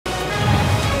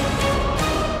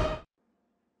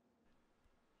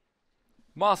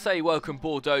Marseille welcomed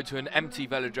Bordeaux to an empty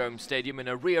Vélodrome stadium in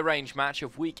a rearranged match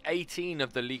of week 18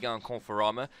 of the Ligue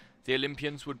Conforama. The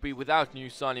Olympians would be without new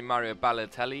signing Mario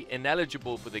Balotelli,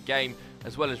 ineligible for the game,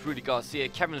 as well as Rudy Garcia,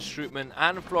 Kevin Strootman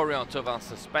and Florian Thauvin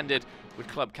suspended, with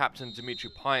club captain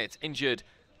Dimitri Payet injured.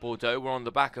 Bordeaux were on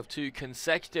the back of 2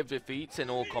 consecutive defeats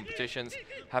in all competitions,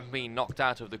 having been knocked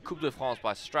out of the Coupe de France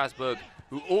by Strasbourg,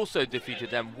 who also defeated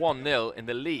them 1-0 in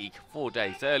the Ligue 4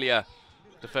 days earlier.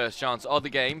 The first chance of the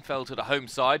game fell to the home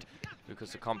side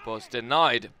because OCAMPOS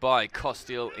denied by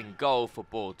COSTIL in goal for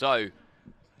Bordeaux.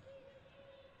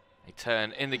 A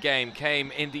turn in the game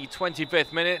came in the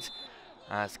 25th minute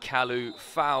as KALU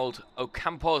fouled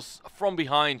OCAMPOS from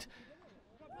behind,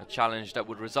 a challenge that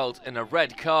would result in a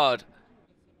red card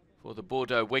for the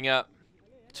Bordeaux winger.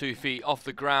 2 feet off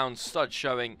the ground, stud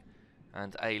showing,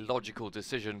 and a logical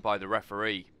decision by the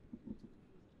referee.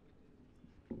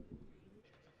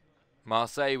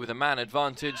 Marseille, with a man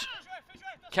advantage,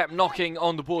 kept knocking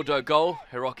on the Bordeaux goal.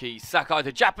 Hiroki SAKAI,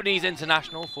 the Japanese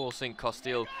international, forcing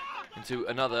COSTIL into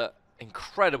another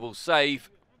incredible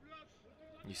save.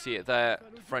 You see it there,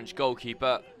 the French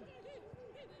goalkeeper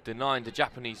denying the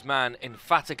Japanese man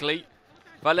emphatically.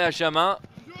 Valère GERMAIN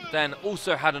then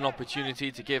also had an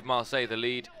opportunity to give Marseille the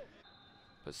lead,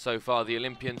 but so far the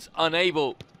Olympians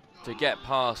unable to get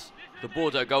past the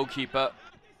Bordeaux goalkeeper.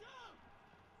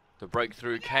 The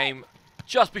breakthrough came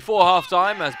just before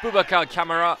half-time as Boubacar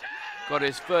KAMARA got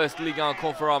his first Ligue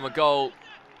Conforama goal.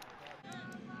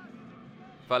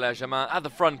 Valère GERMAIN at the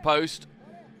front post,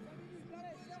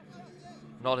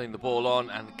 nodding the ball on,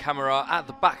 and KAMARA at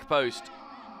the back post,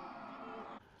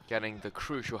 getting the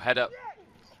crucial header.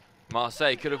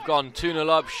 Marseille could have gone 2-0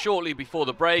 up shortly before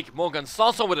the break. Morgan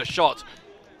SANSON with a shot,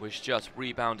 which just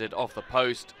rebounded off the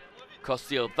post.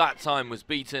 COSTIL that time was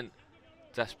beaten.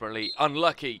 Desperately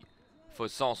unlucky for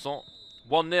SANSON.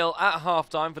 1-0 at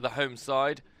half-time for the home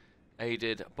side,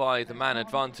 aided by the man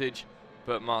advantage,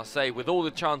 but Marseille with all the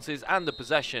chances and the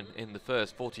possession in the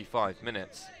first 45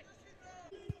 minutes.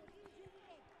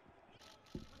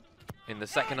 In the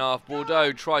second half,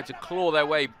 Bordeaux tried to claw their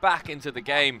way back into the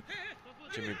game.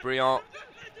 Jimmy Briand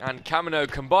and Camino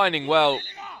combining well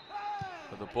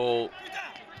for the ball,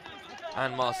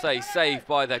 and Marseille saved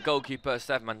by their goalkeeper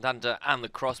Steve MANDANDA and the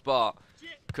crossbar.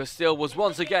 COSTIL was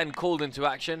once again called into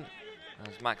action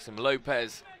as Maxime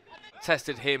LOPEZ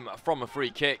tested him from a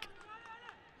free kick,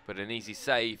 but an easy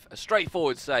save, a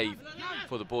straightforward save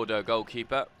for the Bordeaux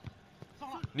goalkeeper.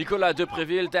 Nicolas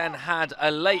Depréville then had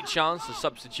a late chance to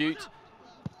substitute,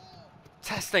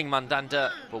 testing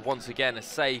Mandanda, but once again a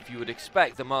save you would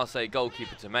expect the Marseille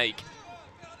goalkeeper to make.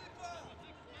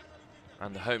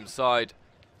 And the home side,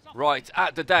 right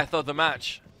at the death of the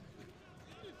match,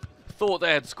 thought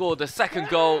they had scored the second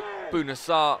goal.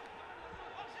 Bouna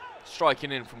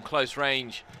striking in from close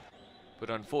range, but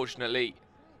unfortunately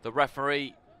the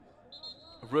referee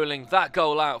ruling that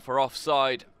goal out for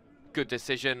offside. Good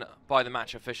decision by the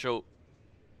match official.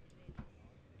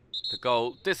 The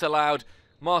goal disallowed.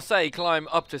 Marseille climb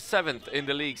up to 7th in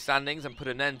the league standings and put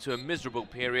an end to a miserable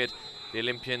period. The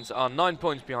Olympians are 9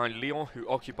 points behind Lyon, who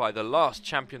occupy the last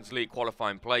Champions League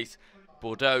qualifying place.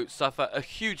 Bordeaux suffer a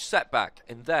huge setback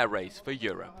in their race for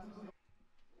Europe.